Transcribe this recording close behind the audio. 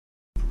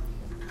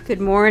Good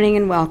morning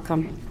and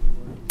welcome.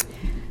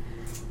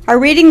 Our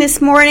reading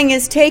this morning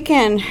is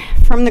taken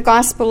from the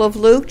Gospel of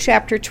Luke,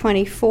 chapter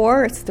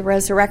 24. It's the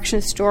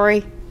resurrection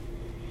story,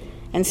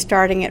 and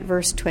starting at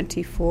verse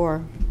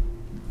 24.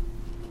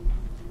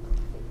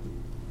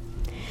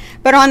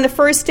 But on the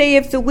first day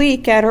of the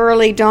week, at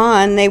early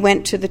dawn, they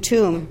went to the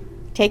tomb,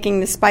 taking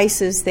the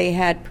spices they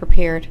had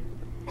prepared.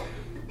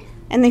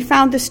 And they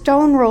found the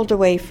stone rolled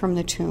away from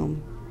the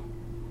tomb.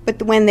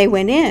 But when they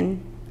went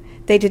in,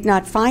 they did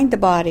not find the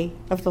body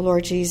of the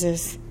Lord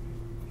Jesus.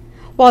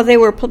 While they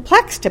were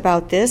perplexed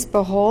about this,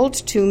 behold,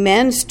 two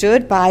men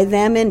stood by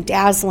them in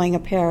dazzling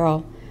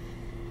apparel.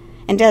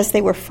 And as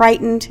they were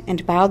frightened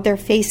and bowed their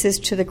faces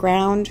to the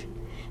ground,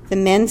 the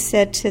men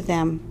said to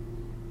them,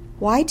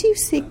 "Why do you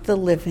seek the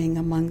living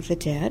among the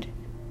dead?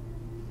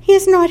 He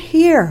is not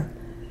here,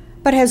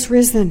 but has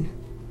risen.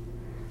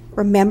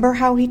 Remember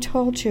how he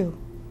told you,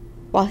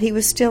 while he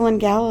was still in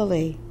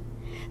Galilee,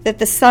 that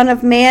the Son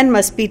of Man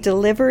must be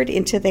delivered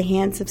into the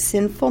hands of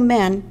sinful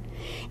men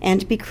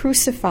and be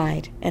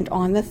crucified, and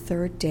on the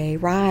third day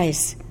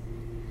rise."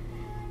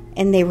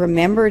 And they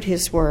remembered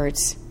his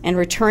words, and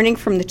returning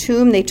from the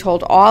tomb, they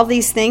told all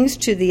these things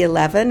to the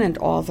 11 and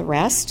all the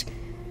rest.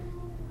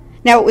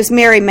 Now it was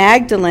Mary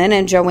Magdalene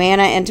and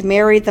Joanna and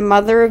Mary, the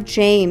mother of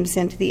James,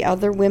 and the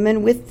other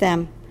women with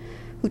them,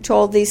 who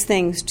told these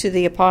things to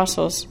the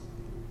apostles.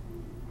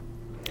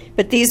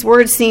 But these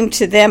words seemed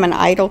to them an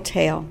idle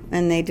tale,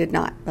 and they did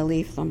not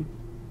believe them.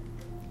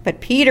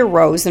 But Peter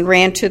rose and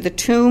ran to the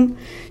tomb.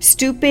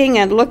 Stooping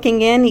and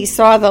looking in, he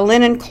saw the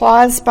linen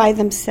cloths by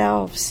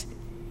themselves,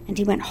 and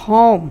he went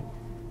home,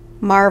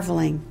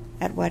 marveling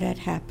at what had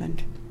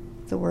happened.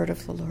 The word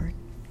of the Lord.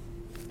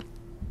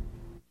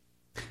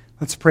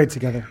 Let's pray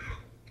together.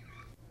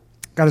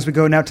 God, as we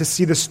go now to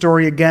see the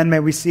story again, may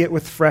we see it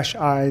with fresh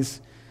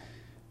eyes.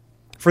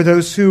 For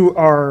those who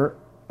are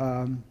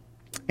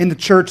in the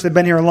church, they've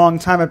been here a long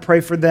time, I pray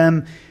for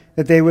them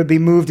that they would be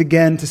moved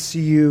again to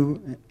see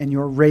you in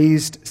your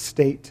raised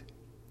state,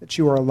 that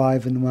you are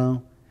alive and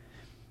well.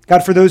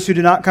 God, for those who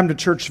do not come to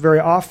church very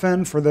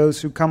often, for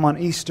those who come on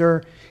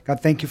Easter, God,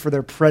 thank you for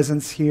their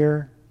presence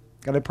here.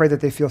 God, I pray that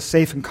they feel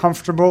safe and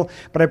comfortable,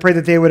 but I pray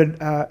that they would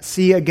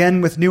see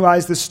again with new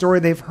eyes the story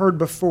they've heard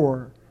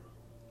before.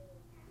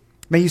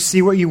 May you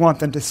see what you want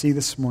them to see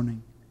this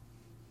morning.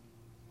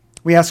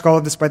 We ask all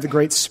of this by the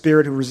great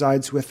Spirit who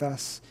resides with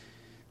us,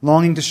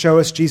 longing to show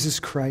us Jesus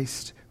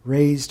Christ,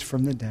 raised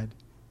from the dead.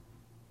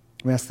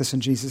 We ask this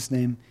in Jesus'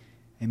 name.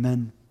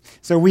 Amen.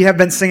 So we have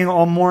been singing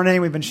all morning.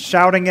 We've been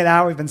shouting it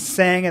out. We've been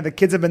saying it. The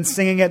kids have been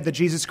singing it, that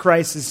Jesus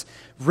Christ is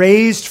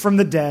raised from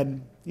the dead.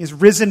 He is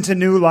risen to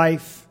new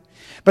life.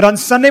 But on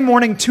Sunday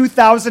morning,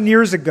 2,000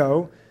 years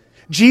ago,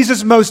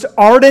 Jesus' most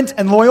ardent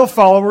and loyal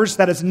followers,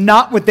 that is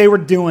not what they were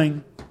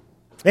doing.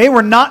 They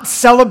were not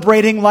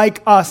celebrating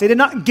like us. They did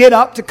not get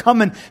up to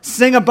come and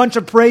sing a bunch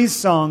of praise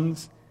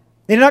songs.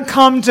 They did not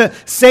come to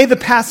say the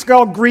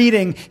Paschal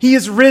greeting. He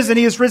is risen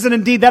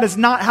indeed. That is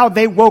not how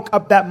they woke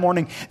up that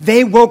morning.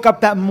 They woke up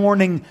that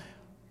morning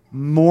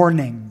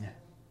mourning.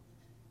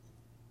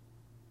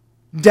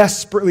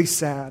 Desperately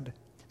sad.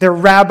 Their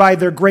rabbi,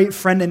 their great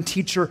friend and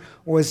teacher,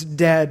 was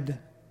dead.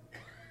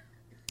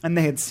 And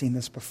they had seen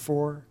this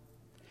before.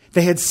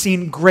 They had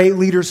seen great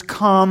leaders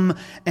come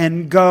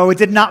and go. It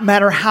did not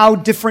matter how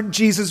different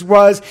Jesus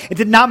was. It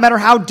did not matter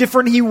how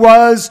different he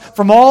was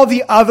from all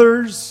the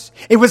others.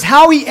 It was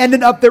how he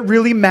ended up that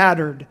really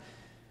mattered.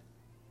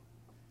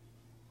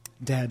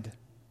 Dead.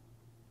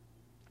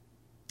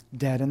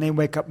 Dead. And they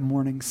wake up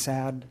mourning,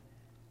 sad.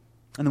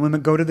 And the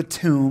women go to the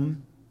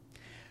tomb.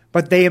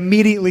 But they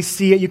immediately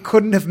see it. You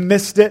couldn't have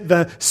missed it.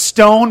 The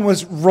stone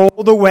was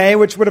rolled away,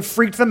 which would have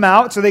freaked them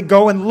out. So they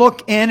go and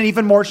look in, and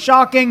even more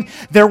shocking,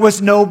 there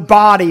was no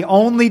body,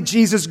 only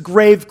Jesus'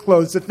 grave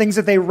clothes, the things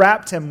that they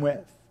wrapped him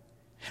with.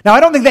 Now, I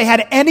don't think they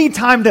had any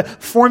time to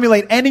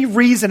formulate any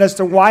reason as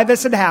to why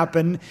this had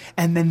happened,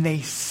 and then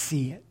they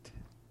see it.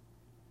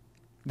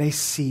 They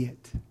see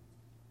it.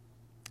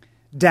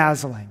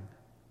 Dazzling.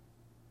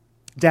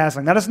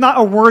 Dazzling. That is not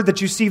a word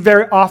that you see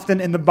very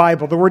often in the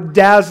Bible, the word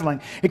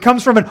dazzling. It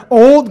comes from an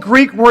old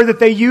Greek word that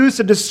they use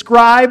to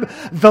describe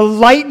the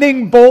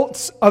lightning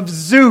bolts of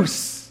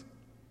Zeus.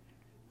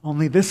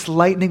 Only this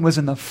lightning was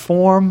in the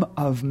form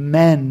of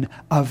men,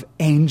 of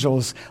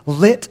angels,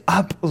 lit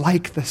up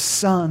like the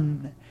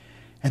sun.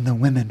 And the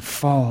women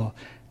fall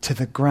to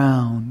the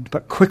ground.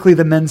 But quickly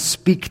the men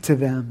speak to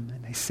them.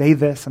 And they say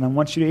this, and I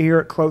want you to hear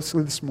it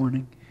closely this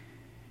morning.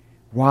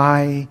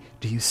 Why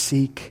do you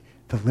seek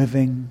the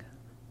living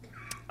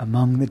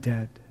among the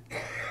dead?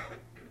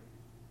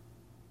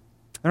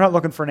 They're not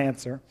looking for an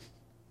answer.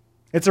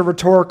 It's a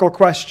rhetorical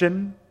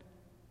question.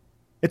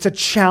 It's a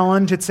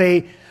challenge. It's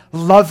a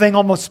loving,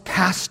 almost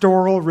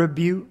pastoral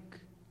rebuke.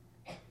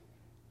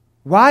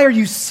 Why are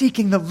you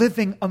seeking the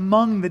living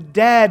among the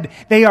dead?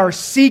 They are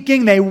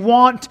seeking, they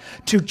want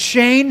to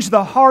change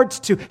the hearts,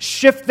 to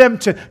shift them,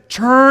 to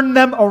turn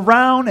them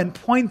around and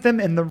point them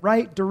in the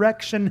right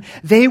direction.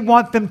 They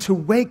want them to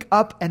wake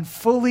up and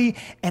fully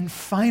and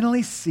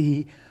finally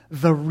see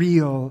the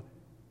real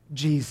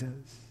Jesus.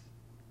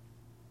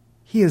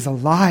 He is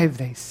alive,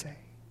 they say.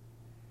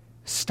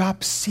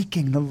 Stop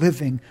seeking the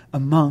living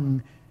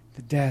among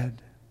the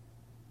dead.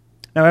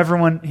 Now,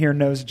 everyone here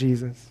knows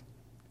Jesus.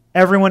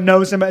 Everyone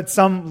knows him at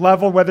some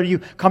level, whether you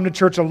come to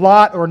church a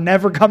lot or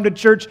never come to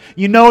church.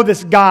 You know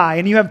this guy,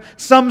 and you have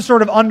some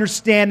sort of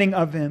understanding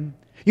of him.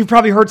 You've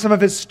probably heard some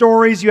of his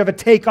stories. You have a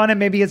take on him.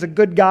 Maybe he's a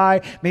good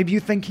guy. Maybe you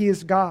think he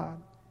is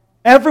God.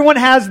 Everyone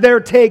has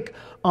their take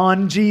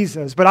on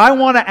Jesus. But I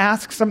want to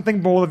ask something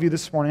bold of you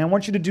this morning. I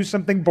want you to do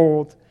something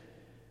bold.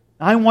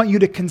 I want you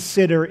to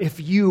consider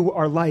if you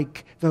are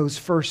like those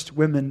first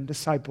women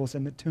disciples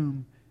in the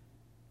tomb.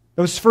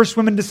 Those first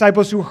women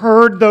disciples who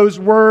heard those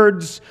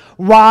words,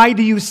 why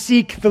do you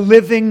seek the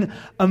living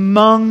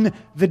among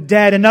the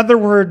dead? In other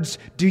words,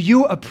 do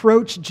you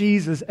approach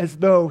Jesus as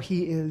though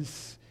he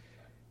is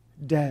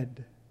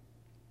dead?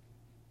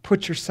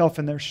 Put yourself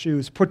in their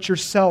shoes. Put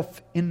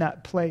yourself in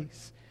that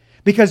place.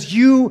 Because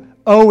you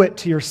owe it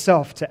to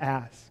yourself to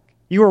ask.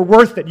 You are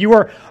worth it. You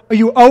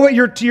owe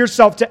it to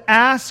yourself to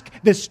ask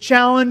this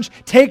challenge,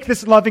 take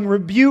this loving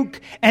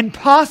rebuke, and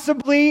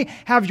possibly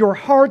have your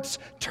hearts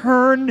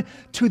turn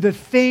to the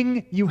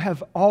thing you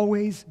have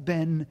always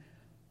been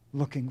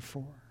looking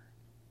for.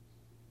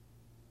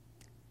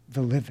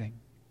 The living.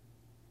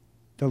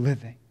 The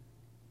living.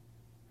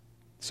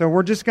 So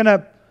we're just going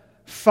to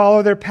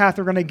follow their path.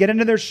 We're going to get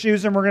into their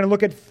shoes, and we're going to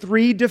look at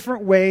 3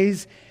 different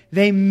ways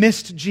they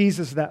missed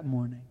Jesus that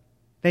morning.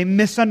 They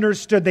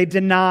misunderstood. They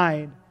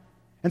denied.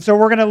 And so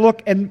we're going to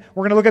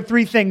look at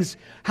 3 things: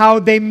 how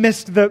they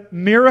missed the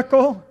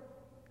miracle,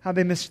 how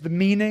they missed the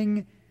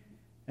meaning,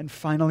 and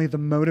finally the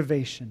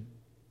motivation.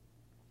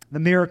 The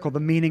miracle,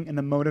 the meaning, and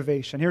the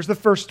motivation. Here's the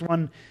first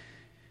one.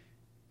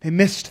 They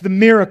missed the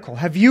miracle.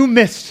 Have you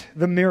missed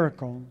the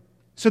miracle?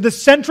 So the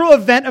central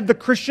event of the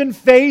Christian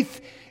faith,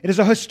 it is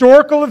a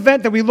historical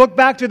event that we look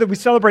back to, that we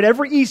celebrate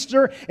every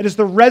Easter. It is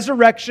the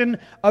resurrection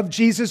of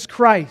Jesus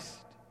Christ.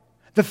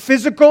 The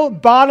physical,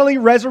 bodily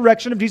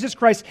resurrection of Jesus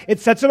Christ, it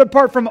sets it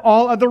apart from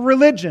all other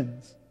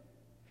religions.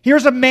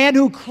 Here's a man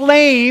who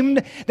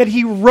claimed that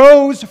he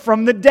rose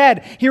from the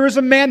dead. Here is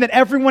a man that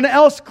everyone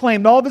else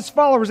claimed, all of his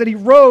followers, that he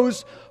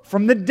rose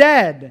from the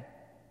dead.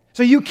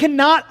 So you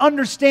cannot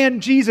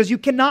understand Jesus, you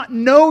cannot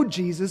know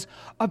Jesus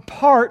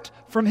apart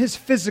from his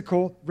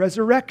physical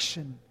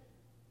resurrection.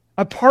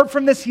 Apart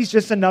from this, he's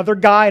just another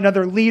guy,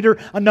 another leader,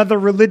 another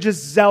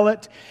religious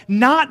zealot,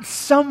 not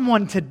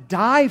someone to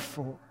die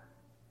for.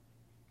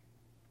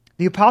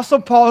 The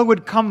Apostle Paul, who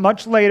would come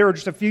much later, or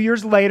just a few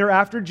years later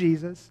after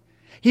Jesus,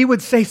 he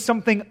would say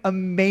something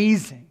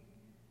amazing.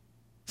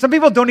 Some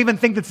people don't even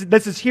think that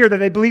this is here, that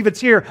they believe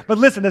it's here. But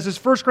listen, this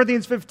is 1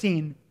 Corinthians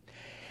 15.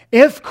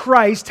 If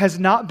Christ has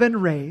not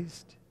been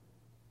raised,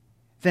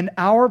 then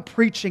our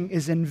preaching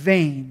is in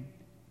vain,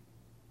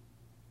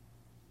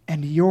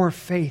 and your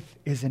faith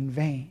is in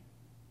vain.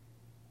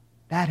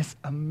 That is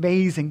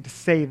amazing to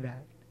say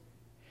that.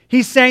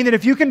 He's saying that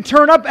if you can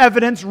turn up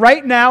evidence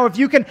right now, if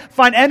you can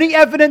find any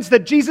evidence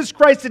that Jesus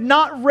Christ did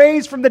not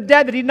raise from the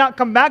dead, that he did not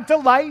come back to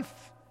life,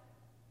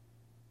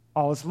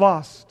 all is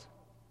lost.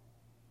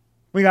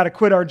 We got to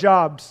quit our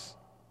jobs.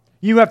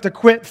 You have to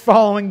quit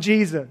following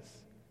Jesus.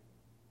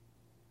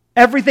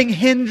 Everything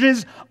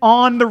hinges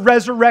on the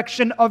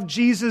resurrection of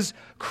Jesus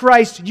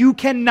Christ. You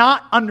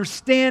cannot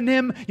understand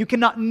him, you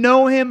cannot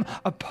know him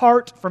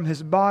apart from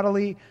his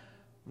bodily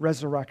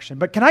resurrection.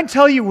 But can I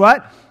tell you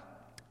what?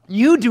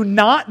 You do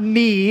not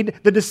need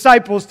the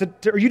disciples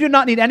or you do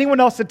not need anyone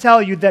else to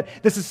tell you that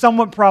this is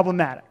somewhat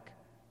problematic.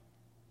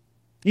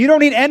 You don't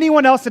need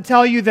anyone else to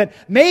tell you that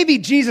maybe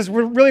Jesus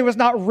really was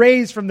not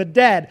raised from the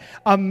dead.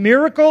 A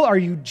miracle? Are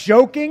you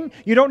joking?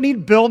 You don't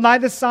need Bill Nye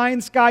the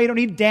Science Guy. You don't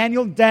need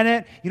Daniel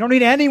Dennett. You don't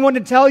need anyone to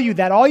tell you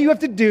that. All you have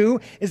to do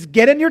is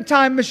get in your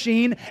time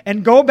machine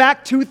and go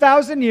back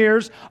 2,000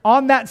 years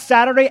on that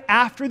Saturday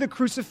after the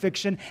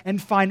crucifixion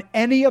and find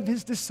any of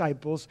his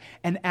disciples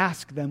and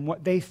ask them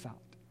what they thought.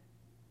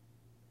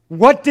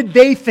 What did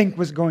they think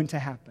was going to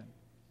happen?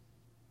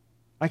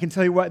 I can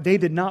tell you what, they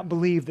did not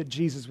believe that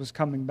Jesus was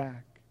coming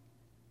back.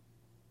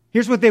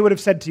 Here's what they would have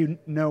said to you: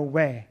 no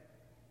way.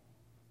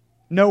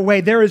 No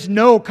way. There is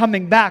no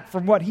coming back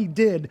from what he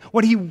did,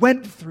 what he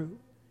went through.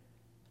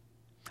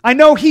 I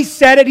know he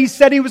said it. He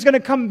said he was going to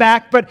come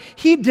back, but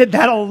he did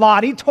that a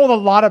lot. He told a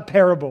lot of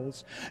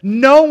parables.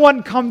 No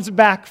one comes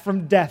back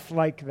from death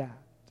like that.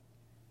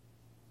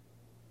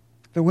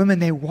 The women,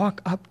 they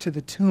walk up to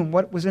the tomb.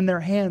 What was in their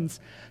hands?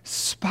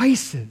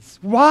 Spices.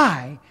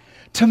 Why?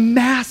 To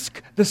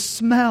mask the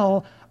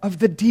smell of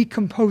the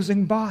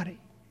decomposing body.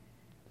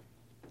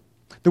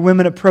 The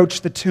women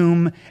approached the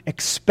tomb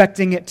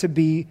expecting it to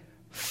be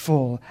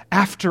full.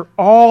 After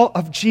all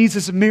of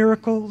Jesus'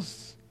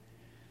 miracles,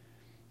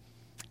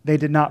 they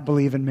did not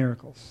believe in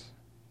miracles.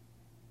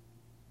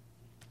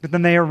 But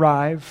then they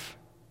arrive,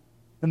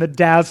 and the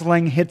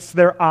dazzling hits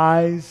their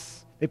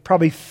eyes. They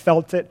probably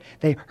felt it.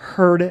 They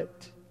heard it.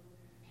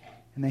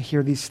 And they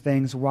hear these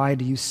things. Why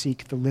do you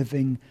seek the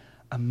living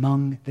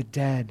among the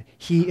dead?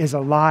 He is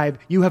alive.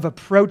 You have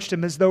approached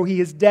him as though he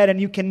is dead, and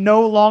you can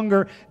no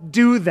longer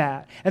do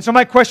that. And so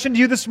my question to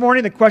you this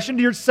morning, the question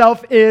to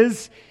yourself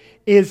is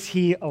is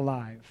he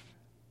alive?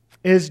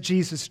 Is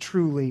Jesus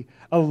truly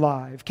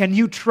alive? Can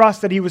you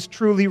trust that he was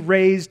truly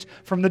raised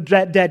from the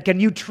dead? Can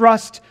you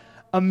trust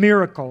a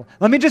miracle?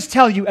 Let me just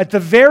tell you, at the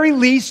very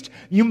least,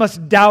 you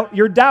must doubt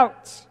your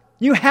doubts.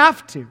 You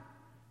have to.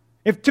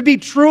 If to be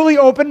truly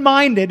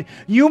open-minded,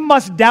 you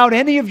must doubt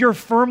any of your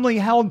firmly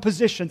held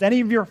positions,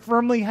 any of your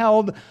firmly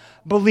held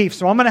beliefs.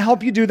 So I'm going to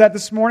help you do that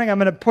this morning. I'm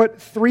going to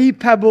put 3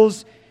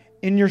 pebbles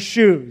in your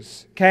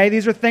shoes. Okay?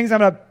 These are things I'm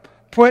going to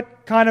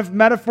put kind of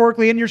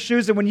metaphorically in your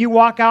shoes, and when you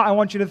walk out, I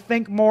want you to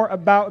think more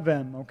about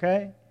them.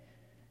 Okay?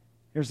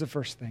 Here's the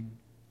first thing.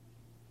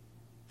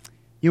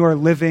 You are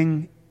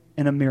living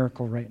in a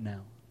miracle right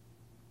now.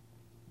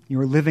 You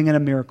are living in a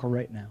miracle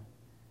right now.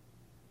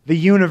 The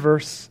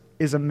universe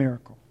is a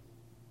miracle.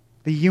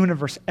 The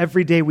universe,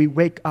 every day we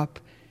wake up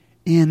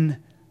in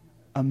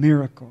a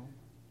miracle.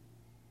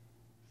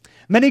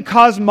 Many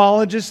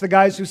cosmologists, the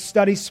guys who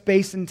study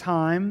space and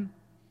time,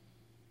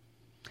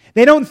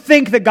 they don't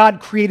think that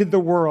God created the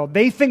world.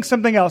 They think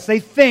something else.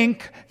 They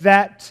think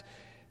that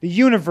the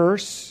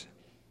universe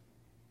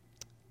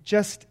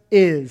just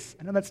is.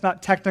 I know that's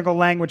not technical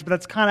language, but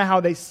that's kind of how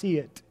they see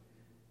it.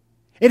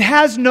 It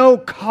has no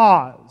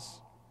cause.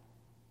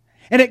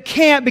 And it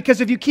can't, because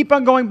if you keep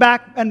on going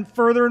back and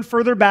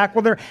further back,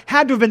 well, there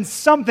had to have been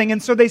something.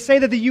 And so they say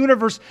that the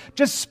universe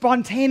just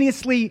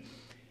spontaneously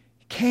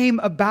came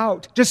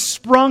about, just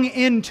sprung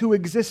into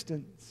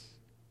existence.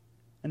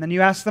 And then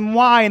you ask them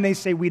why, and they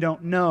say, we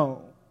don't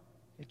know.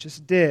 It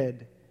just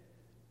did.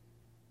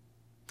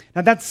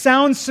 Now that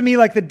sounds to me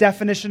like the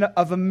definition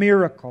of a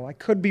miracle. I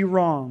could be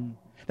wrong.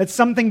 That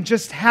something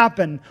just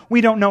happened.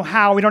 We don't know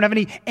how. We don't have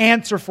any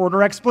answer for it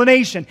or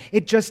explanation.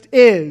 It just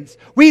is.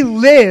 We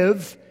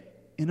live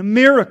in a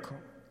miracle.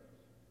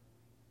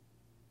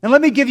 And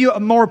let me give you a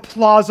more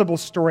plausible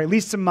story, at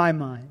least in my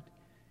mind.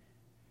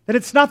 That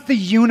it's not the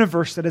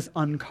universe that is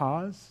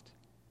uncaused.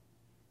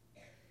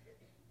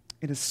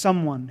 It is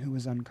someone who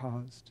is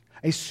uncaused.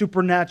 A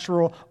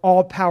supernatural,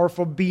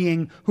 all-powerful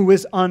being who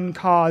is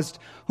uncaused,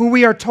 who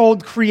we are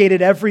told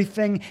created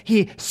everything.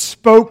 He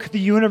spoke the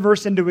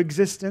universe into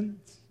existence.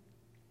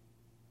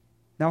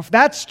 Now, if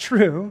that's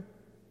true,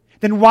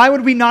 then why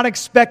would we not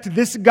expect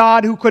this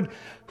God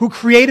who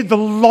created the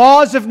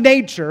laws of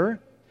nature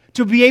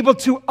to be able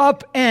to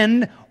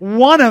upend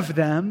one of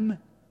them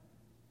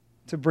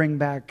to bring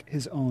back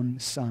his own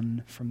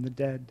Son from the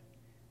dead?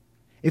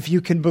 If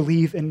you can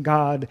believe in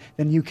God,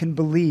 then you can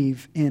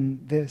believe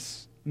in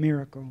this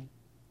miracle.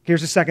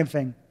 Here's the second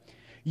thing.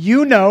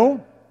 You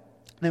know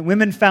that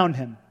women found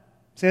him.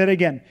 Say that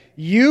again.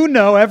 You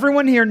know,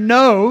 everyone here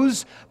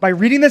knows by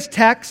reading this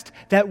text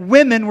that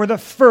women were the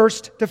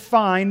first to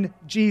find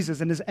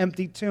Jesus in his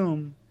empty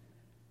tomb.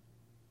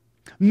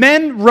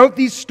 Men wrote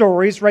these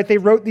stories, right? They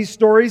wrote these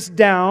stories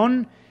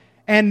down,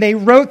 and they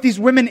wrote these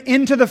women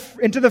into the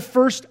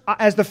first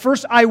as the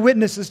first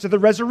eyewitnesses to the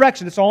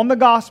resurrection. It's all in the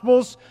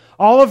Gospels.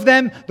 All of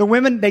them, the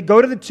women, they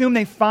go to the tomb,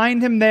 they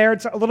find him there.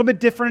 It's a little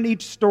bit different in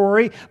each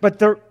story, but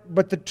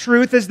the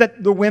truth is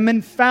that the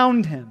women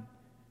found him.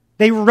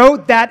 They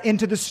wrote that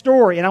into the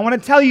story. And I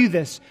want to tell you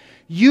this.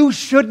 You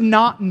should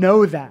not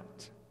know that.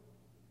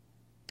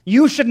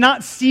 You should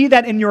not see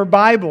that in your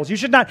Bibles. You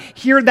should not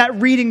hear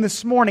that reading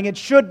this morning. It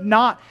should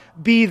not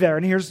be there.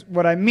 And here's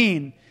what I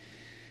mean.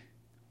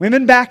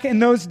 Women back in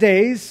those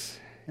days,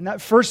 in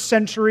that first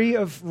century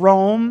of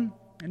Rome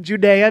and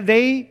Judea,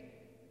 they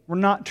were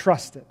not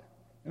trusted.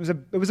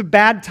 It was a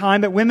bad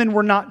time that women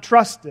were not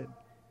trusted.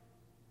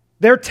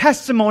 Their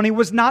testimony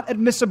was not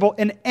admissible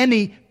in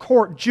any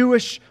court,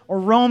 Jewish or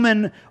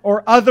Roman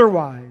or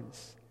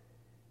otherwise.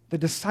 The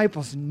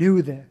disciples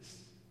knew this.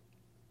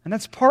 And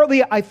that's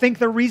partly, I think,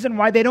 the reason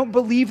why they don't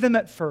believe them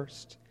at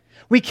first.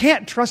 We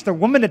can't trust a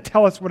woman to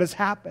tell us what has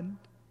happened.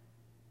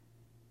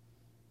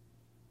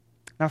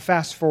 Now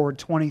fast forward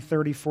 20,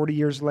 30, 40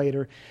 years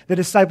later, the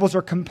disciples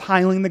are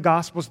compiling the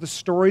Gospels, the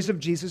stories of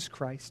Jesus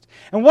Christ.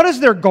 And what is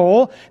their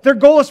goal? Their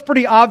goal is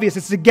pretty obvious.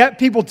 It's to get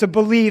people to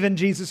believe in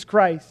Jesus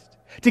Christ,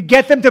 to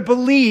get them to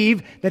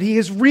believe that He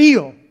is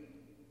real.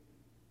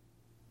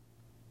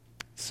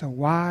 So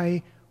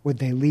why would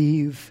they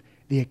leave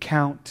the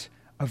account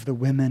of the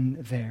women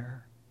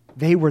there?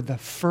 They were the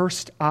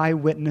first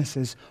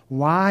eyewitnesses.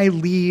 Why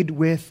lead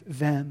with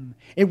them?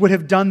 It would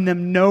have done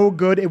them no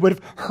good. It would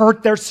have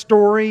hurt their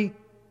story.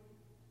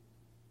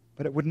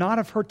 But it would not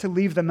have hurt to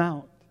leave them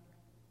out.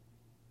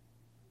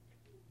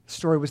 The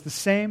story was the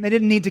same. They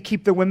didn't need to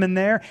keep the women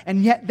there,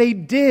 and yet they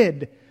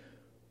did.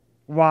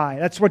 Why?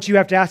 That's what you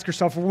have to ask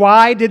yourself.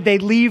 Why did they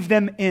leave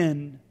them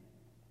in?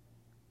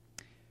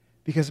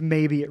 Because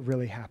maybe it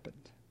really happened.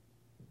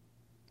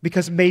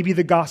 Because maybe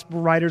the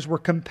gospel writers were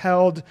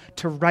compelled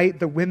to write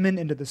the women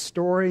into the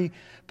story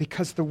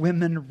because the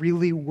women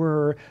really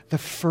were the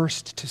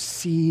first to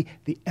see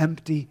the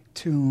empty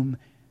tomb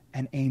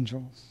and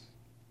angels.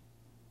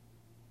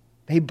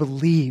 They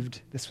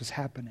believed this was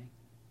happening.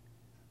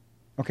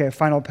 Okay, a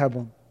final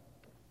pebble.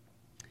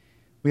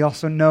 We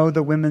also know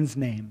the women's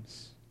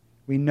names.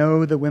 we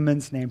know the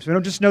women's names. We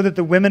don't just know that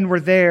the women were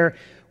there,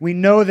 we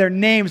know their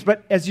names.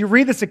 But as you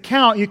read this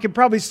account, you can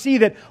probably see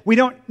that we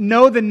don't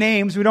know the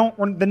names.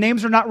 The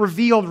names are not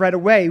revealed right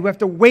away. We have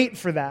to wait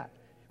for that.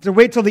 We have to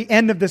wait till the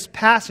end of this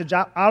passage,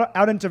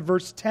 out into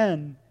verse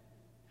 10.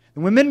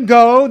 The women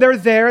go, they're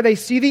there, they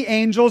see the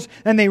angels,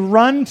 and they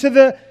run to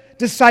the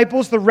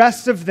disciples, the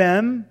rest of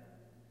them.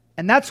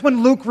 And that's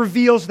when Luke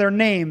reveals their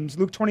names.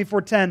 Luke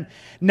 24:10.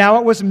 Now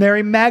it was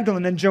Mary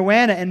Magdalene and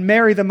Joanna and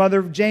Mary, the mother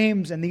of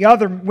James, and the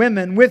other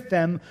women with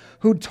them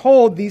who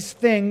told these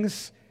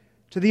things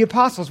to the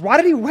apostles. Why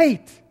did he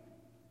wait?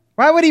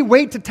 Why would he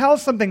wait to tell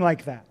something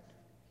like that?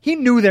 He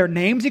knew their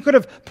names. He could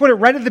have put it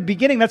right at the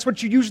beginning. That's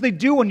what you usually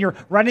do when you're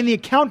writing the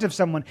account of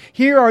someone.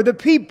 Here are the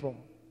people.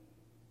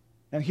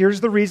 Now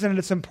here's the reason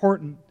it's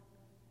important.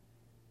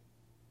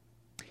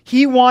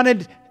 He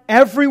wanted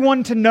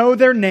everyone to know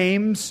their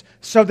names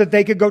so that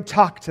they could go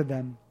talk to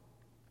them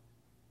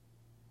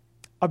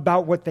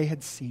about what they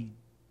had seen.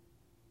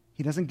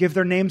 He doesn't give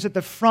their names at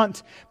the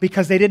front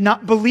because they did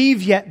not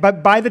believe yet.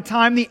 But by the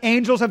time the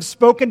angels have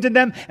spoken to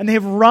them and they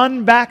have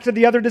run back to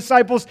the other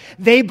disciples,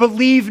 they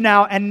believe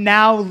now, and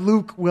now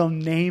Luke will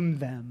name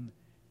them.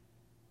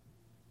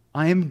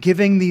 I am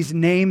giving these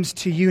names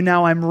to you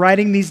now. I'm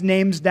writing these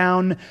names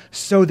down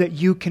so that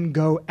you can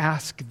go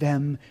ask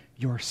them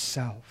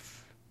yourself.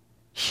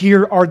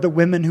 Here are the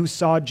women who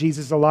saw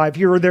Jesus alive.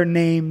 Here are their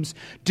names.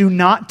 Do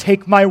not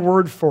take my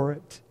word for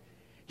it.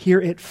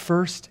 Hear it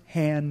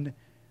firsthand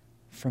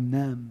from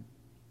them.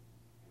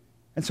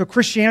 And so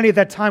Christianity at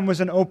that time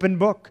was an open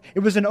book. It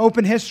was an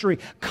open history.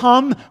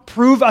 Come,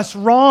 prove us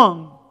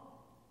wrong.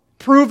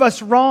 Prove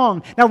us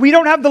wrong. Now, we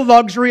don't have the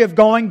luxury of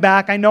going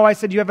back. I know I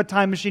said you have a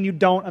time machine. You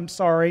don't. I'm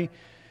sorry.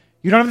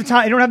 You don't have the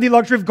time. You don't have the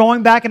luxury of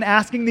going back and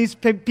asking these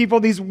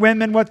people, these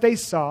women, what they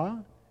saw.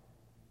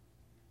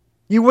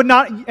 You would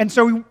not, and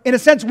so in a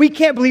sense, we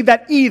can't believe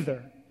that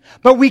either.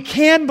 But we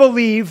can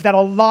believe that a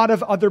lot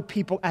of other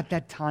people at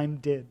that time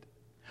did.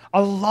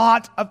 A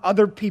lot of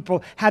other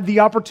people had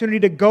the opportunity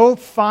to go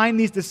find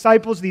these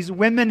disciples, these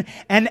women,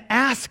 and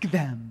ask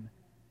them,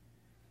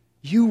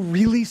 you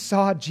really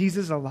saw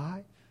Jesus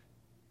alive?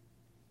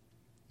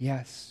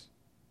 Yes,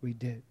 we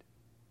did.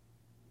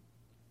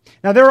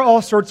 Now, there are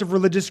all sorts of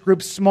religious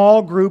groups,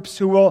 small groups,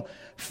 who will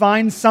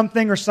find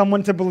something or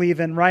someone to believe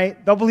in,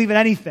 right? They'll believe in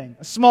anything,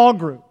 a small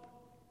group.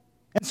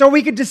 And so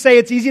we could just say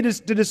it's easy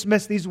to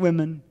dismiss these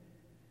women.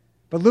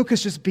 But Luke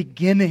is just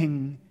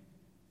beginning.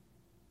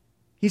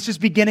 He's just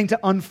beginning to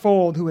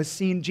unfold who has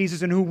seen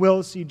Jesus and who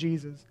will see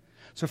Jesus.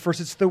 So first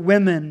it's the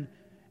women,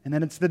 and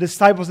then it's the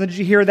disciples. And then did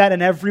you hear that?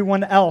 And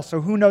everyone else. So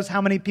who knows how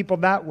many people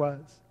that was?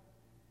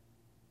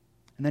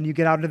 And then you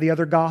get out into the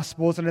other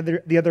Gospels and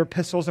the other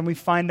epistles, and we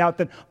find out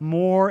that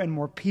more and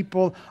more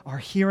people are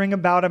hearing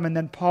about him. And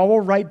then Paul will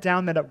write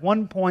down that at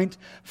one point,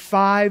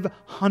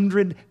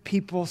 500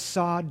 people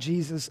saw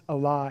Jesus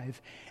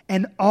alive.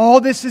 And all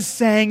this is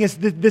saying is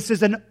that this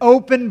is an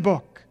open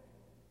book.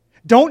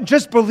 Don't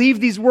just believe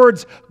these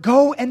words.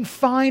 Go and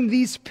find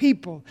these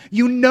people.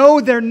 You know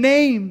their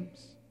names.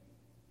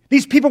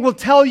 These people will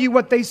tell you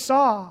what they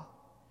saw.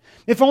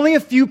 If only a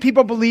few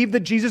people believed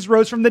that Jesus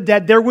rose from the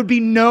dead, there would be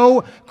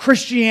no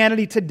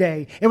Christianity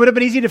today. It would have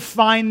been easy to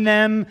find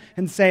them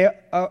and say,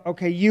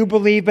 okay, you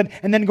believe,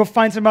 and then go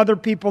find some other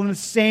people in the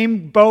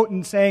same boat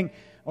and saying,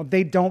 oh,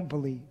 they don't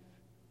believe.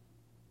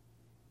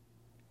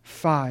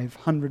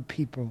 500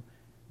 people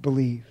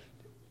believed.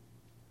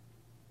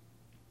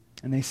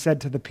 And they said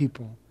to the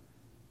people,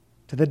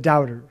 to the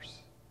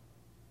doubters,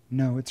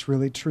 no, it's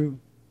really true.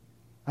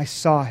 I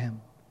saw him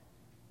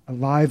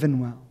alive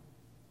and well.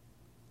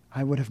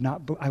 I would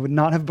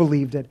not have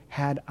believed it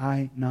had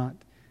I not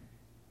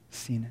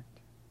seen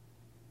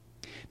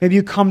it. Maybe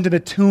you come to the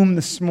tomb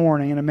this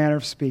morning, in a manner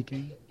of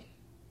speaking,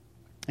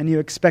 and you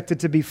expect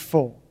it to be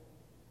full.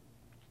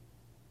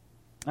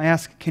 I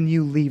ask, can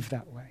you leave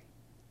that way?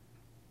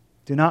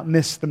 Do not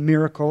miss the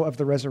miracle of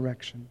the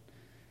resurrection.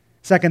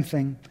 Second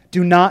thing,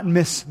 do not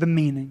miss the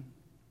meaning.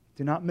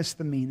 Do not miss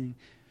the meaning.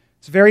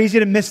 It's very easy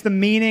to miss the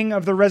meaning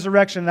of the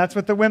resurrection. That's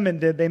what the women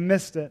did. They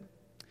missed it.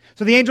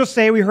 So the angels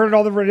say, we heard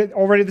it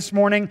already this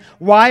morning,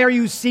 why are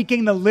you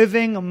seeking the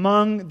living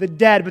among the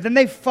dead? But then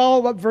they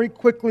follow up very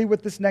quickly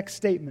with this next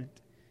statement.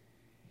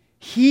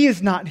 He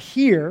is not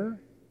here,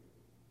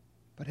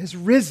 but has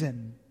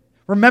risen.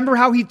 Remember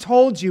how he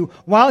told you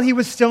while he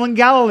was still in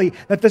Galilee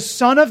that the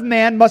Son of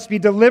Man must be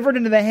delivered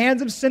into the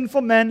hands of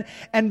sinful men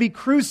and be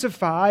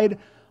crucified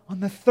on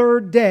the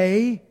third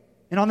day,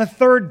 and on the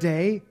third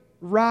day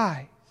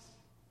rise.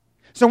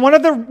 So one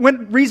of the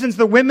reasons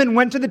the women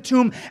went to the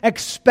tomb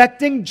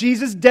expecting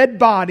Jesus' dead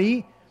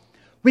body,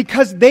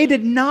 because they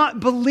did not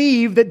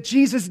believe that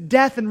Jesus'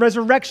 death and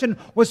resurrection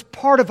was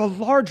part of a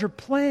larger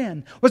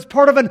plan, was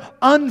part of an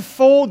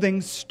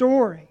unfolding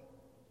story.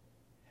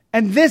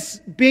 And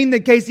this being the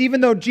case, even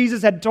though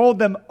Jesus had told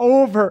them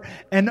over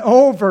and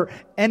over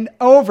and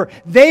over,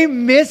 they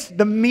missed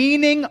the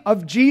meaning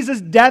of Jesus'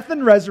 death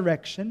and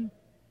resurrection,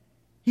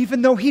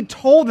 even though he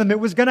told them it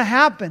was going to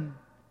happen.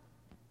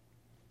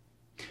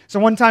 So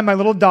one time my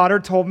little daughter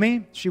told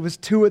me, she was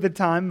 2 at the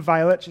time,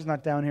 Violet, she's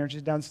not down here,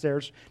 she's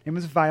downstairs. Her name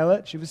was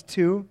Violet, she was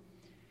 2.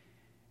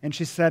 And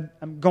she said,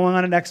 I'm going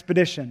on an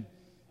expedition.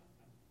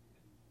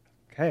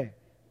 Okay,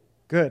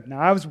 good. Now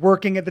I was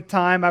working at the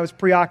time, I was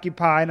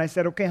preoccupied, and I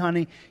said, okay,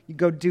 honey, you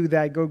go do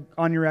that, go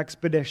on your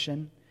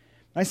expedition.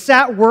 I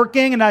sat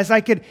working, and as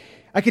I could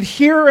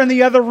hear her in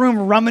the other room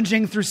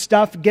rummaging through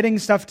stuff, getting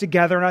stuff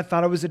together, and I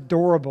thought it was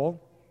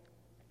adorable.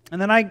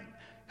 And then I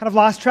kind of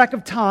lost track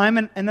of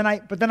time,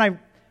 but then I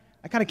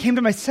kind of came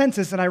to my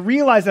senses, and I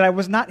realized that I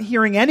was not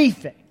hearing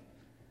anything.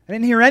 I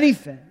didn't hear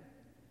anything.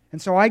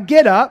 And so I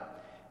get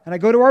up, and I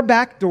go to our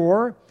back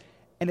door,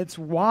 and it's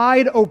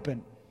wide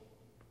open.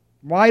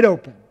 Wide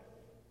open.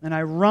 And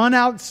I run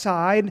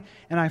outside,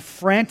 and I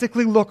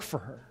frantically look for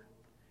her.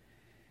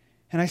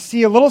 And I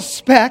see a little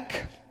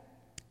speck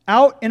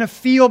out in a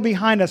field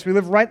behind us. We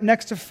live right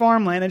next to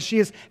farmland, and she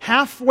is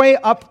halfway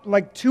up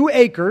like 2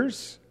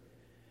 acres.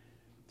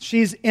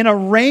 She's in a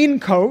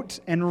raincoat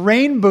and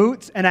rain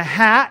boots and a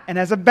hat and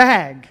has a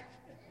bag.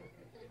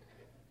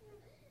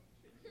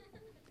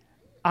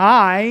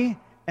 I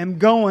am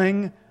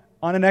going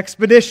on an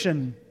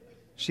expedition,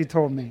 she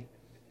told me.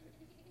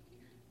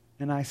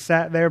 And I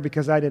sat there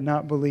because I did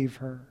not believe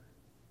her.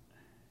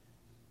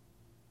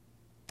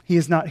 He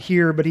is not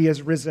here, but He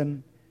has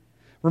risen.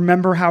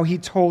 Remember how He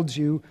told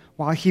you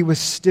while He was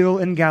still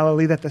in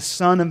Galilee that the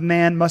Son of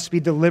Man must be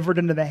delivered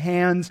into the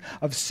hands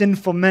of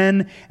sinful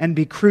men and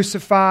be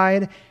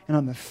crucified, and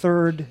on the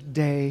 3rd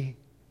day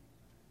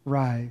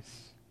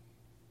rise.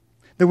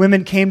 The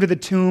women came to the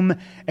tomb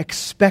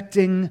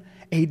expecting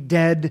a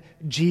dead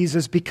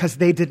Jesus because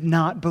they did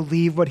not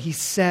believe what He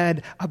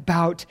said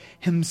about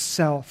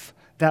Himself.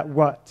 That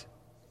what?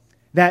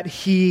 That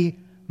He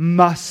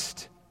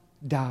must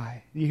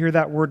die. You hear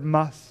that word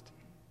must?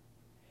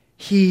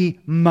 He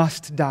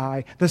must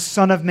die. The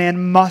Son of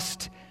Man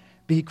must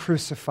be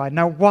crucified.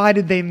 Now, why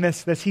did they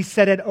miss this? He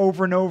said it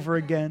over and over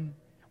again.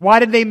 Why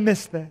did they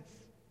miss this?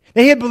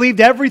 They had believed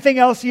everything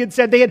else He had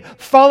said. They had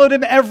followed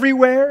Him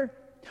everywhere.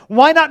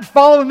 Why not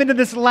follow Him into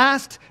this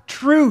last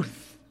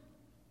truth?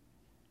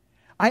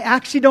 I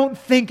actually don't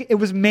think it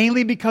was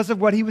mainly because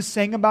of what He was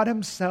saying about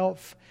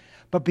Himself,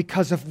 but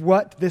because of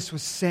what this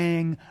was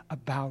saying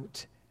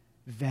about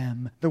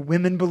them. The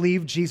women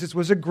believed Jesus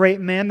was a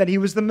great man, that He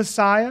was the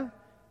Messiah.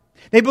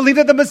 They believed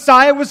that the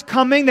Messiah was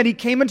coming, that He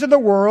came into the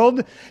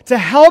world to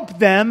help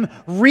them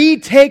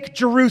retake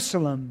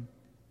Jerusalem,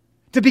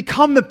 to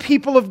become the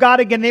people of God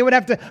again. They would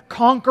have to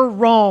conquer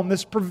Rome,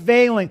 this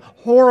prevailing,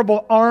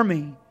 horrible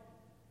army.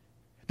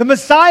 The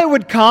Messiah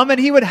would come and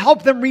He would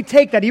help them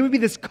retake that. He would be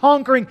this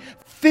conquering,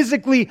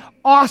 physically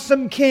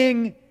awesome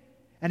king,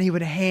 and He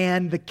would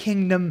hand the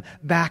kingdom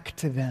back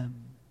to them.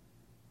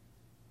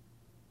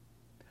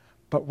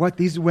 But what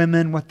these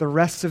women, what the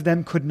rest of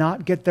them could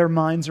not get their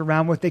minds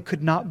around, what they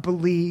could not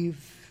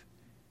believe,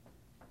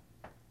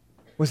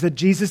 was that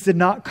Jesus did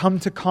not come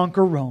to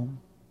conquer Rome,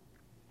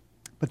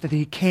 but that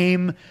He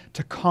came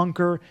to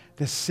conquer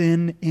the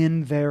sin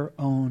in their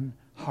own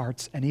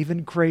hearts. And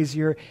even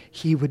crazier,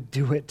 He would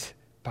do it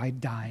by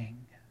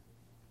dying.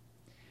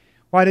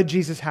 Why did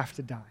Jesus have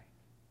to die?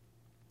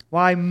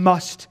 Why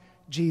must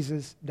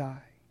Jesus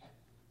die?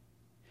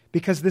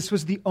 Because this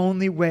was the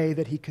only way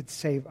that He could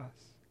save us.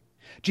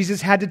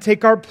 Jesus had to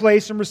take our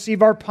place and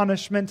receive our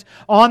punishment.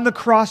 On the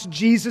cross,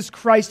 Jesus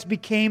Christ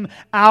became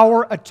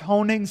our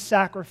atoning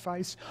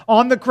sacrifice.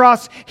 On the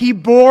cross, He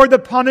bore the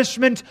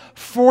punishment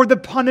for the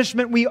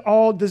punishment we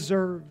all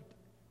deserved.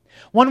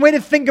 One way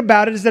to think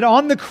about it is that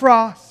on the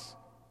cross,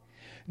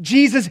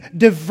 Jesus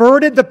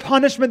diverted the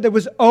punishment that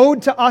was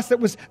owed to us, that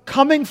was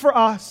coming for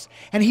us,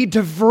 and He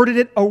diverted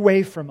it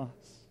away from us.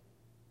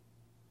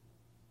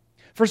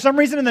 For some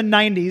reason in the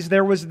 90s,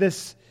 there was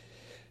this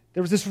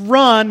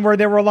run where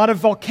there were a lot of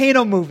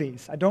volcano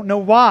movies. I don't know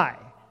why.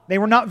 They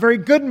were not very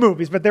good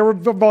movies, but they were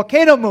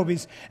volcano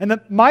movies.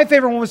 And my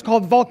favorite one was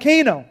called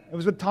Volcano. It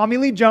was with Tommy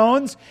Lee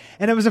Jones,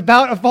 and it was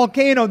about a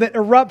volcano that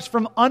erupts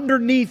from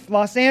underneath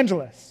Los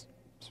Angeles.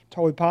 It's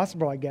totally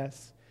possible, I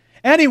guess.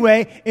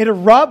 Anyway, it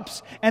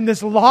erupts, and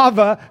this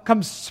lava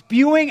comes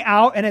spewing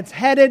out, and it's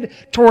headed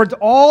towards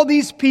all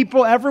these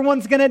people.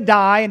 Everyone's going to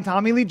die, and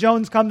Tommy Lee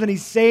Jones comes and he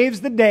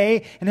saves the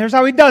day, and here's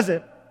how he does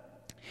it.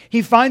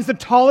 He finds the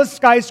tallest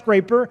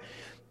skyscraper,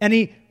 and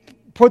he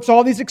puts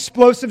all these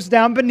explosives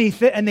down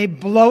beneath it, and they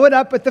blow it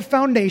up at the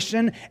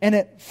foundation, and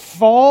it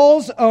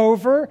falls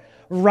over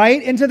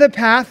right into the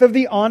path of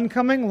the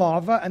oncoming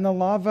lava, and the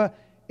lava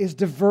is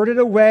diverted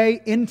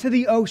away into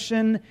the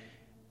ocean,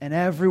 and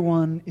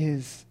everyone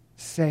is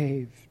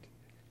saved.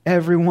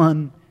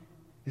 Everyone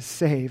is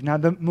saved. Now,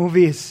 the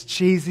movie is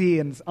cheesy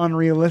and it's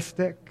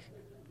unrealistic.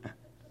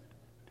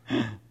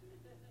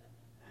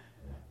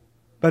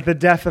 But the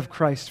death of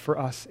Christ for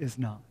us is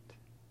not.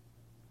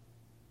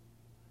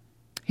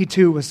 He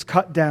too was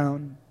cut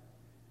down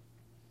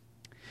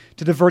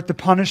to divert the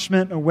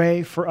punishment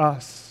away for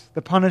us,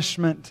 the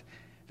punishment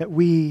that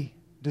we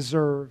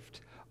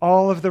deserved.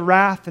 All of the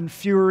wrath and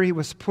fury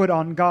was put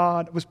on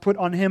God, was put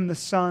on Him, the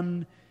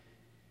Son.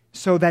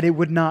 so that it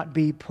would not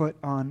be put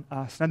on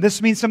us. Now,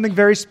 this means something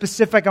very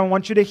specific. I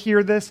want you to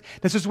hear this.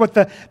 This is what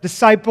the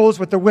disciples,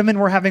 what the women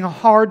were having a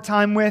hard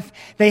time with.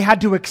 They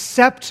had to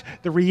accept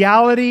the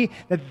reality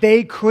that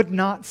they could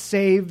not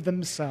save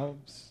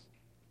themselves.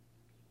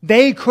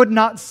 They could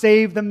not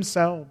save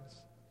themselves.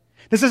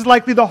 This is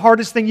likely the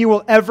hardest thing you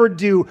will ever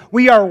do.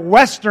 We are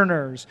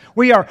Westerners.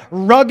 We are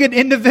rugged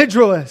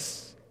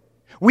individualists.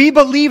 We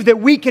believe that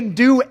we can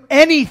do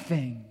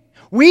anything.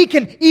 We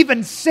can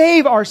even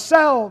save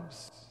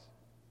ourselves.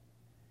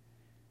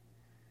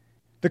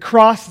 The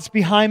cross that's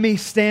behind me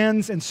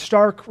stands in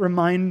stark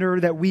reminder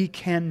that we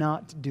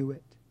cannot do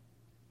it.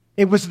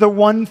 It was the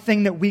one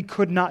thing that we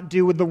could not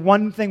do, the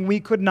one thing we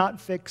could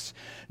not fix.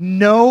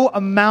 No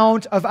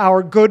amount of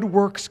our good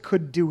works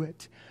could do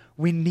it.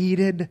 We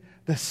needed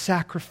the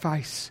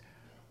sacrifice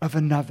of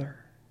another.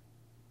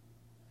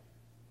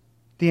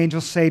 The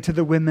angels say to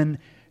the women,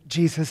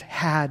 Jesus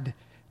had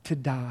to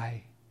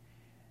die.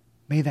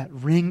 May that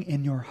ring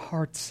in your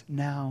hearts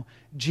now.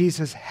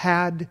 Jesus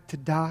had to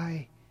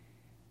die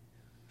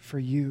for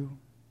you.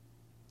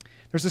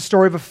 There's a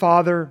story of a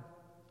father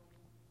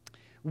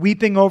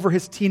weeping over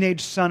his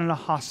teenage son in a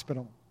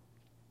hospital.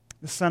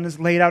 The son is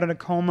laid out in a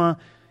coma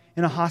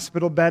in a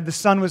hospital bed. The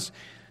son was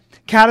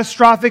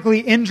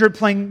catastrophically injured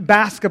playing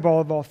basketball,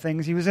 of all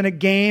things. He was in a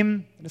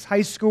game in his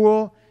high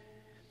school,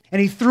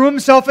 and he threw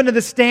himself into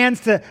the stands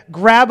to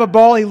grab a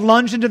ball. He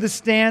lunged into the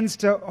stands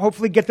to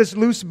hopefully get this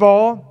loose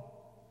ball.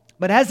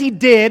 But as he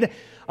did,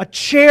 a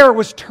chair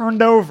was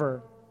turned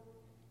over,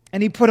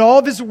 and he put all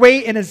of his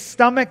weight in his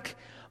stomach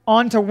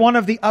onto one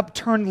of the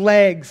upturned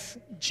legs,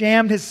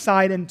 jammed his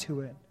side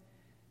into it.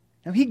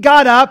 Now he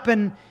got up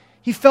and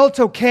he felt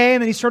okay,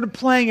 and then he started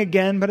playing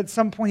again, but at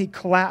some point he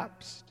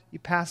collapsed. He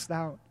passed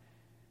out.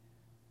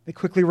 They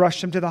quickly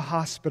rushed him to the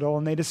hospital,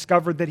 and they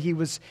discovered that he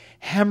was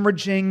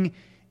hemorrhaging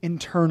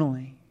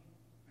internally.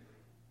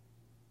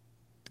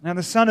 Now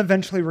the son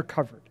eventually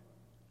recovered.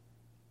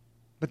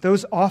 But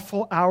those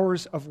awful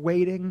hours of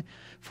waiting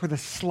for the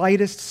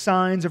slightest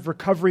signs of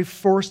recovery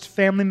forced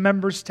family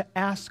members to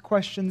ask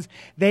questions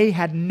they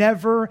had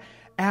never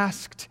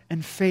asked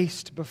and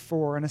faced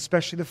before, and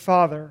especially the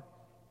father.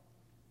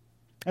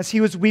 As he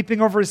was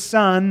weeping over his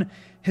son,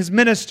 his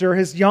minister,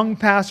 his young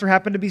pastor,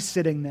 happened to be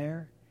sitting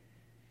there.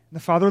 And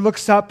the father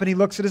looks up and he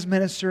looks at his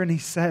minister and he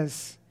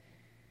says,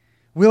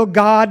 "Will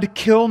God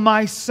kill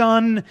my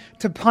son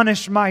to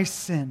punish my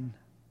sin?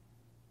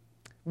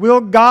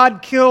 Will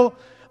God kill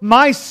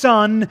my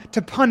son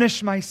to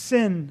punish my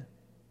sin?"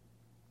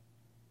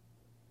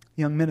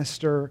 The young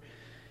minister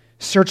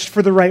searched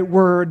for the right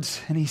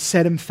words, and he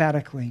said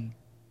emphatically,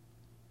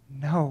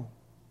 "No.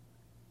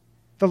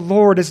 The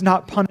Lord is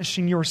not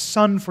punishing your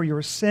son for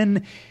your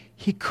sin.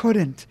 He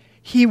couldn't.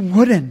 He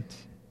wouldn't.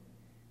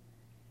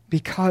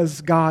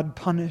 Because God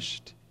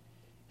punished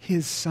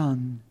His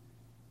Son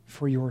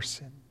for your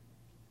sin."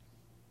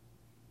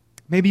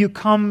 Maybe you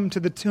come to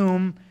the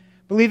tomb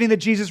believing that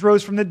Jesus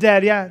rose from the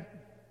dead. Yeah,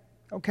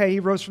 okay, He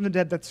rose from the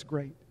dead. That's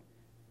great.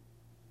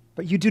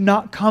 But you do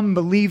not come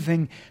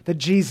believing that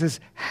Jesus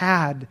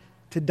had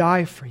to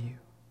die for you.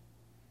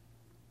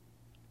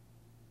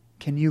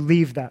 Can you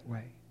leave that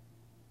way?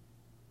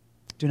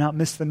 Do not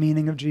miss the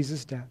meaning of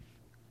Jesus' death.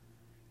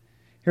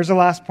 Here's the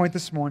last point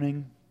this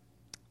morning.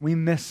 We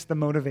miss the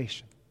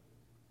motivation.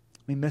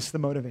 We miss the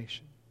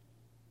motivation.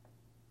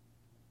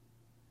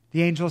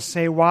 The angels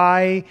say,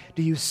 "Why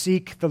do you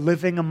seek the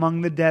living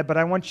among the dead?" But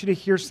I want you to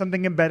hear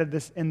something embedded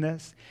in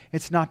this.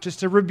 It's not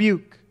just a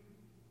rebuke.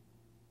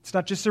 It's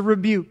not just a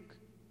rebuke.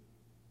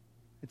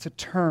 It's a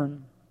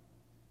turn.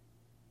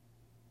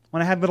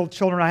 When I had little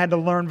children, I had to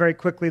learn very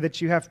quickly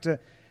that you have to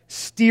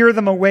steer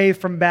them away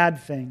from bad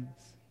things.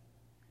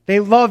 They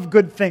love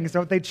good things,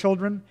 don't they,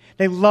 children?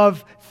 They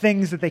love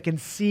things that they can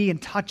see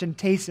and touch and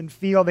taste and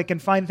feel. They can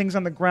find things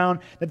on the ground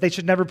that they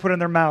should never put in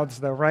their mouths,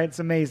 though, right? It's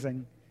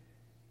amazing.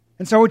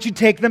 And so what you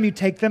take them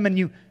and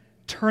you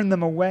turn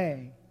them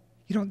away.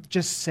 You don't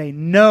just say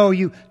no,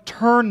 you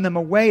turn them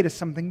away to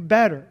something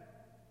better.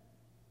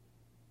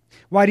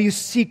 Why do you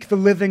seek the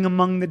living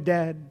among the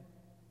dead?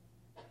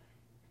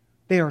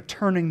 They are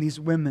turning these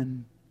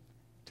women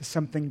to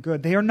something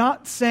good. They are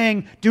not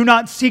saying, "Do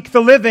not seek the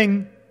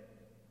living."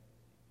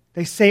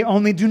 They say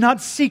only, "Do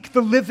not seek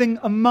the living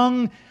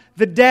among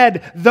the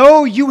dead."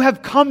 Though you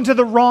have come to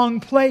the wrong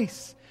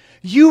place,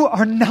 you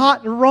are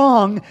not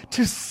wrong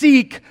to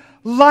seek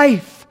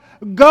life.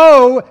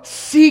 Go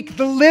seek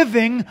the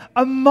living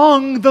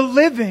among the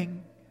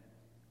living.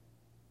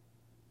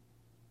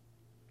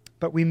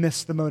 But we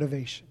miss the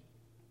motivation.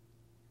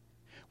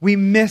 We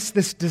miss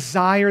this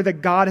desire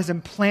that God has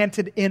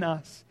implanted in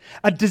us,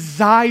 a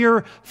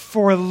desire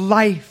for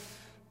life.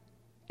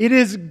 It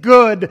is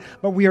good,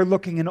 but we are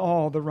looking in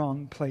all the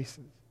wrong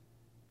places.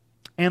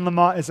 Anne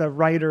Lamott is a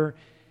writer,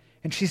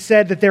 and she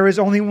said that there is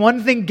only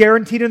one thing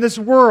guaranteed in this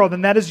world,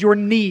 and that is your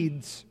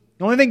needs.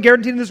 The only thing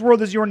guaranteed in this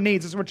world is your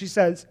needs. This is what she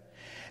says.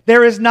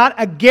 There is not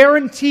a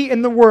guarantee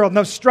in the world.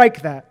 No,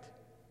 strike that.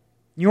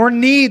 Your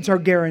needs are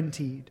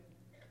guaranteed.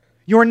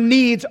 Your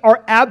needs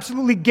are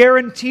absolutely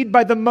guaranteed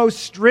by the most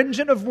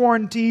stringent of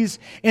warranties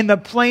in the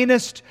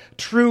plainest,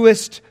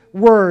 truest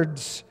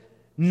words.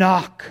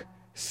 Knock,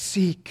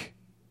 seek,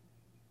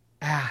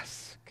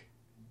 ask.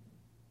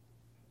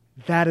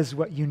 That is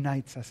what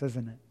unites us,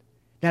 isn't it?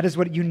 That is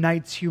what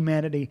unites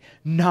humanity.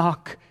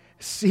 Knock,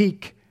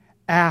 seek,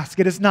 ask.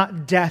 It is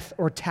not death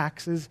or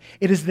taxes.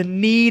 It is the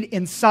need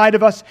inside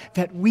of us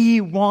that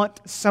we want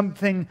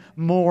something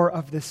more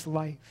of this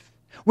life.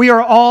 We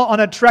are all on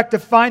a trek to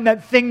find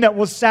that thing that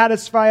will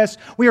satisfy us.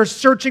 We are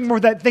searching for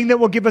that thing that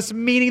will give us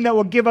meaning, that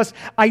will give us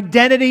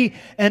identity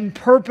and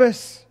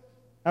purpose.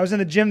 I was in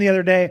the gym the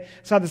other day,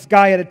 saw this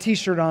guy had a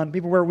t-shirt on.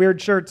 People wear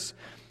weird shirts.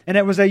 And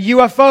it was a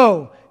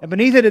UFO. And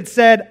beneath it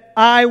said,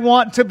 "I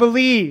want to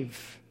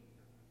believe."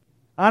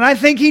 And I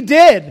think he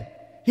did.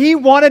 He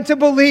wanted to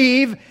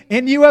believe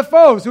in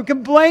UFOs. Who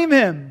can blame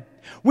him?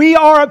 We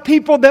are a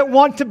people that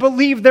want to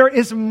believe there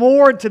is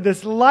more to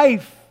this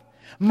life.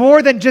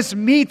 More than just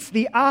meets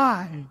the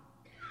eye.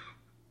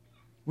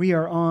 We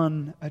are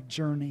on a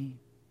journey.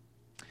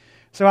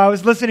 So I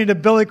was listening to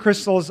Billy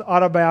Crystal's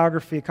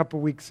autobiography a couple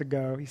weeks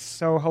ago. He's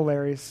so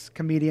hilarious.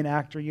 Comedian,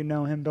 actor, you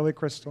know him, Billy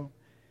Crystal.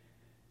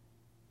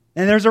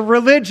 And there's a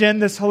religion,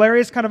 this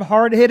hilarious kind of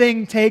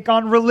hard-hitting take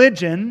on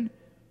religion.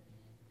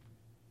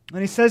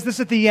 And he says this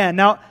at the end.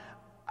 Now,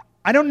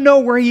 I don't know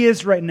where he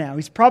is right now.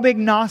 He's probably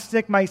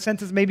agnostic. My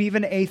sense is maybe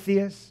even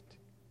atheist.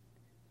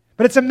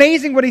 But it's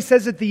amazing what he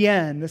says at the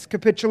end, this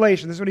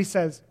capitulation. This is what he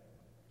says.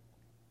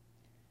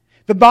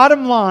 The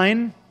bottom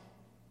line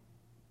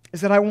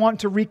is that I want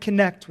to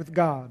reconnect with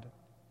God.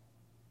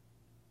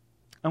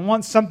 I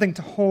want something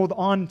to hold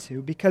on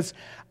to because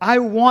I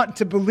want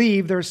to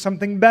believe there's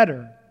something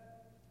better.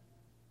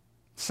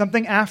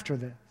 Something after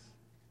this.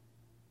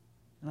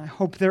 And I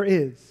hope there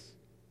is.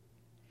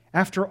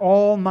 After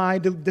all my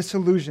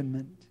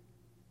disillusionment,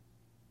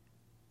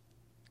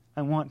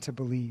 I want to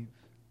believe.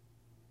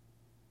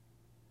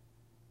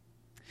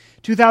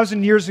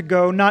 2,000 years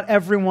ago, not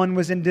everyone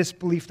was in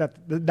disbelief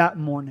that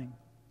morning.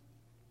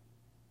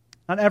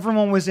 Not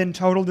everyone was in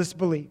total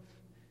disbelief.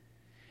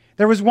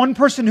 There was one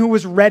person who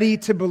was ready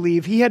to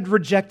believe. He had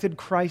rejected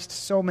Christ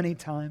so many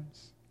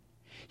times.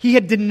 He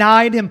had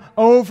denied Him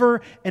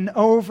over and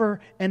over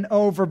and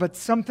over, but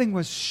something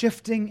was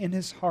shifting in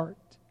his heart.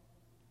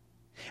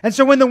 And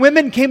so when the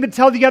women came to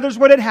tell the others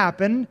what had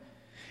happened,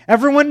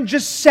 everyone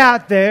just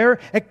sat there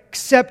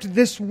except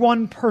this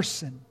one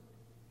person.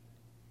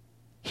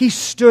 He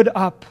stood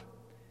up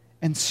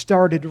and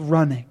started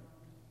running.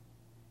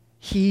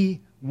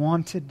 He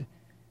wanted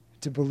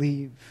to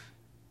believe.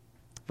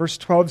 Verse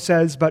 12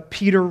 says, "But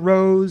Peter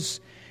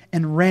rose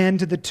and ran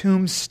to the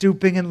tomb,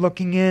 stooping and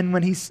looking in,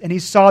 and he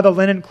saw the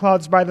linen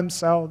cloths by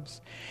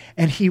themselves.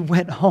 And he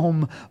went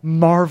home,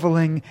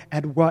 marveling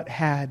at what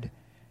had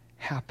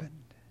happened."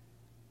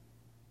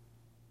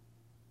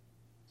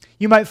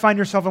 You might find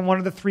yourself in one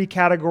of the three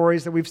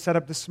categories that we've set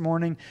up this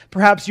morning.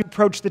 Perhaps you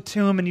approach the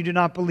tomb and you do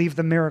not believe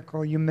the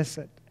miracle. You miss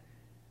it.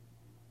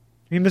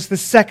 You miss the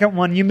second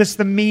one. You miss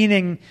the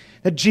meaning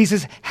that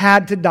Jesus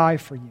had to die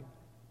for you.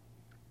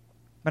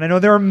 But I know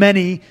there are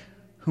many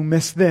who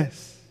miss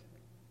this.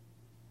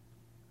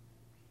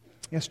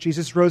 Yes,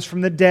 Jesus rose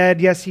from the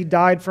dead. Yes, He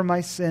died for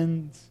my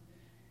sins.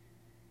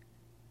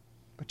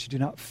 But you do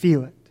not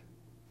feel it.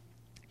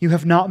 You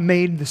have not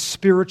made the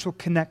spiritual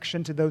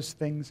connection to those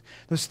things.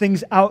 Those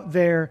things out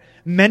there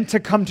meant to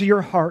come to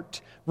your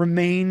heart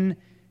remain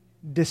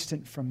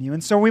distant from you.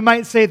 And so we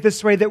might say it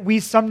this way, that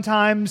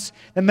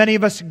many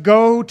of us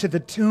go to the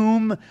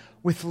tomb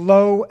with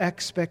low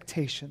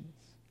expectations.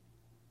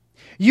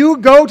 You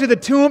go to the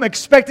tomb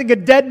expecting a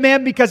dead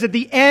man because at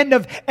the end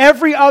of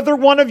every other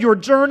one of your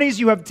journeys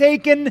you have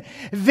taken,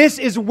 this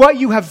is what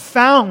you have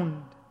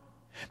found.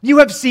 You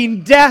have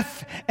seen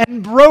death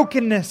and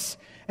brokenness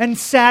and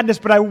sadness,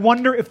 but I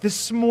wonder if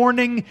this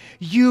morning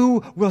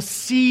you will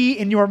see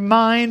in your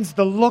minds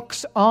the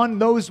looks on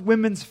those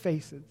women's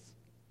faces.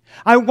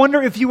 I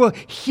wonder if you will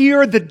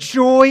hear the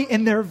joy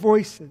in their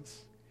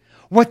voices.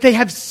 What they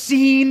have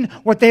seen,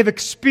 what they have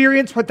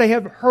experienced, what they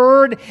have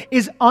heard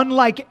is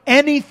unlike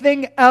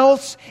anything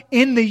else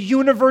in the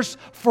universe,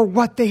 for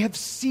what they have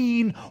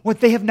seen, what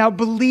they have now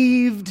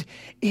believed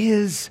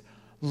is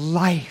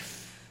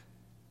life.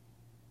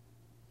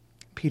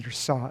 Peter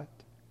saw it.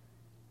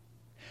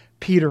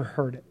 Peter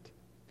heard it.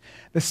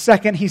 The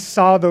second he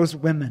saw those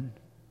women,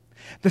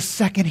 the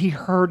second he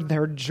heard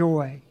their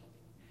joy,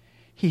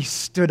 he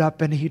stood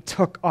up and he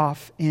took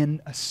off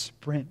in a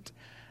sprint.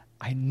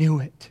 "I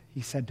knew it,"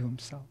 he said to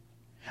himself.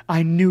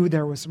 "I knew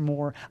there was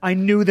more. I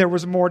knew there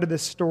was more to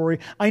this story.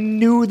 I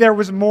knew there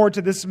was more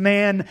to this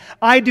man.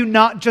 I do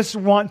not just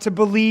want to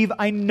believe.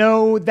 I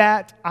know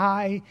that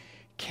I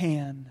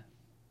can."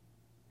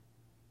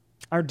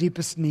 Our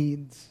deepest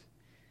needs,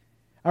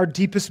 our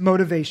deepest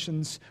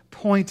motivations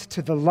point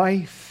to the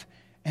life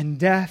and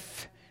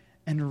death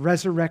and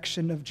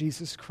resurrection of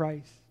Jesus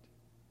Christ.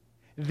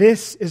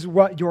 This is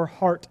what your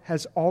heart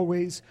has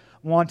always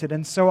wanted.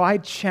 And so I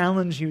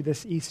challenge you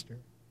this Easter.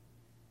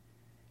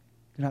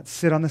 Do not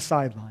sit on the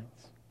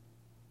sidelines.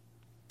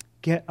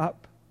 Get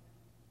up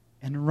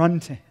and run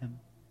to Him.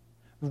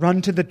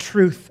 Run to the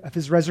truth of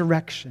His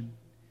resurrection.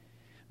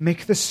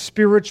 Make the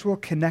spiritual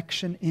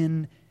connection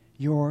in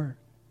your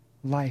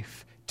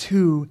life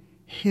to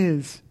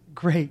His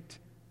great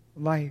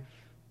life.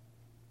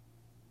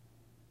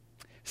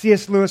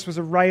 C.S. Lewis was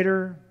a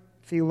writer,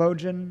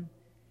 theologian.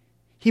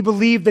 He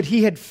believed that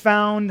he had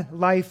found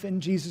life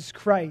in Jesus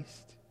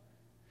Christ.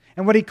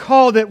 And what he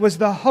called it was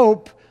the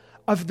hope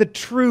of the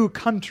true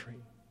country.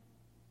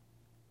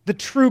 The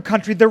true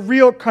country, the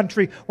real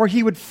country, where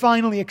he would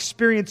finally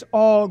experience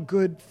all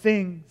good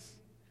things.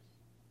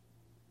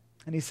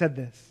 And he said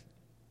this: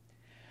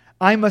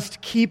 I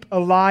must keep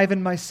alive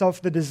in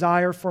myself the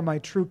desire for my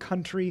true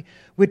country,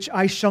 which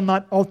I shall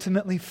not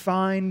ultimately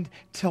find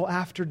till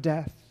after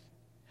death.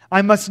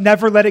 I must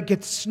never let it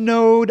get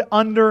snowed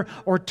under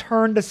or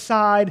turned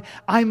aside.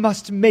 I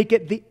must make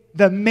it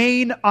the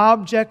main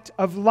object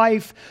of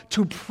life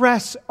to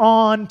press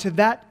on to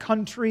that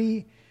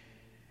country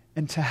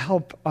and to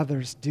help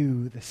others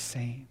do the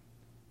same.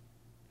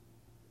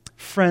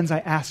 Friends, I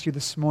ask you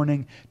this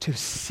morning to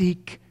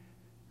seek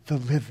the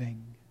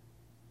living.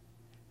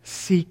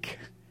 Seek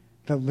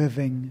the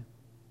living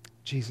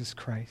Jesus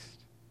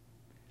Christ.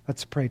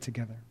 Let's pray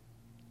together.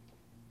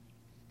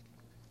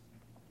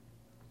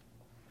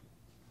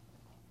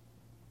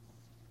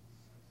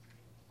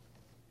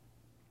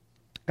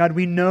 God,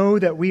 we know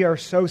that we are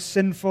so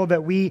sinful,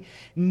 that we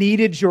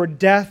needed your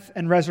death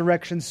and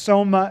resurrection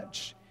so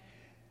much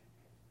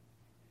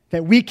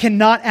that we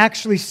cannot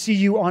actually see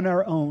you on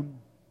our own.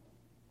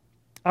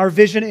 Our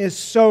vision is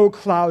so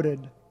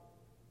clouded.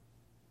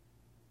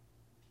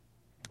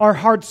 Our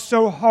heart's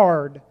so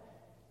hard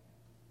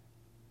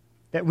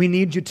that we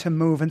need you to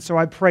move. And so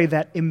I pray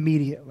that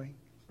immediately.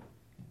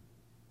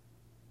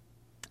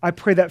 I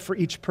pray that for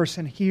each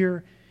person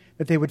here,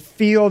 that they would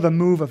feel the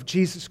move of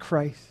Jesus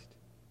Christ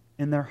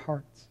in their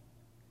hearts.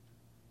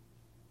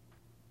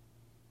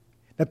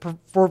 That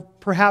for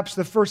perhaps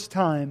the first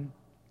time,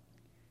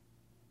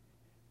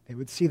 they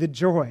would see the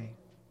joy.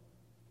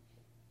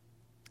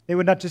 They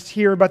would not just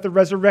hear about the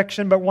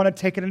resurrection, but want to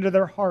take it into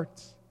their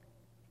hearts.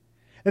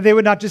 That they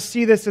would not just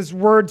see this as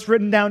words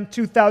written down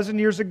 2,000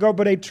 years ago,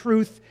 but a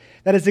truth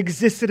that has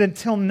existed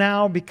until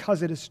now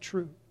because it is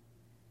true.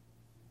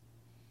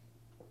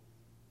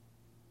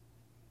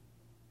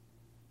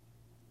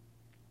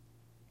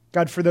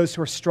 God, for those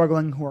who are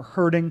struggling, who are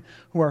hurting,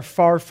 who are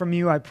far from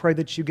you, I pray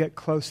that you get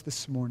close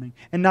this morning.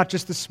 And not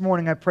just this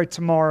morning, I pray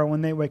tomorrow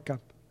when they wake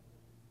up.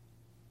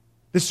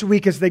 This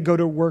week as they go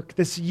to work,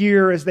 this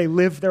year as they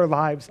live their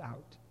lives out.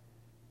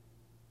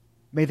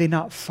 May they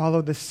not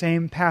follow the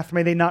same path.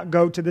 May they not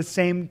go to the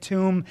same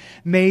tomb.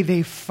 May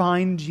they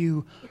find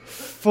you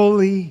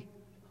fully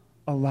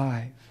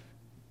alive.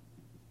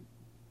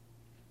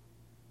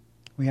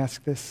 We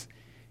ask this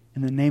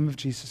in the name of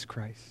Jesus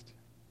Christ.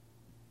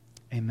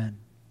 Amen.